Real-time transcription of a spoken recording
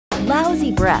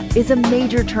Lousy breath is a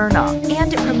major turnoff,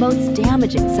 and it promotes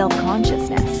damaging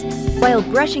self-consciousness. While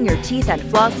brushing your teeth and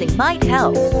flossing might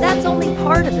help, that's only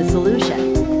part of the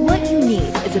solution. What you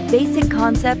need is a Basic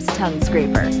Concepts tongue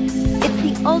scraper. It's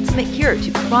the ultimate cure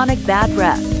to chronic bad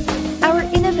breath. Our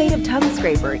innovative tongue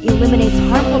scraper eliminates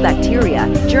harmful bacteria,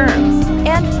 germs,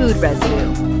 and food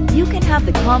residue. You can have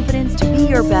the confidence to be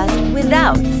your best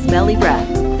without smelly breath.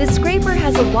 The scraper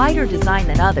has a wider design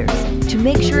than others to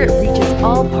make sure it reaches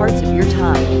all parts of your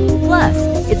tongue. Plus,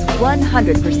 it's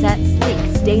 100%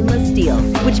 sleek stainless steel,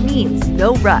 which means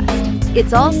no rust.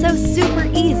 It's also super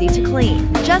easy to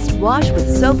clean. Just wash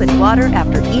with soap and water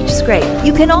after each scrape.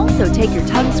 You can also take your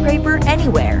tongue scraper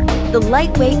anywhere. The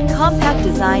lightweight, compact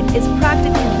design is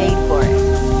practically made for it.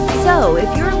 So,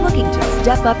 if you're looking to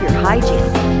step up your hygiene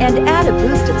and add a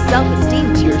boost of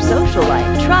self-esteem to your social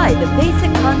life, try the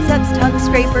Basic Concepts tongue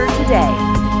scraper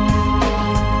today.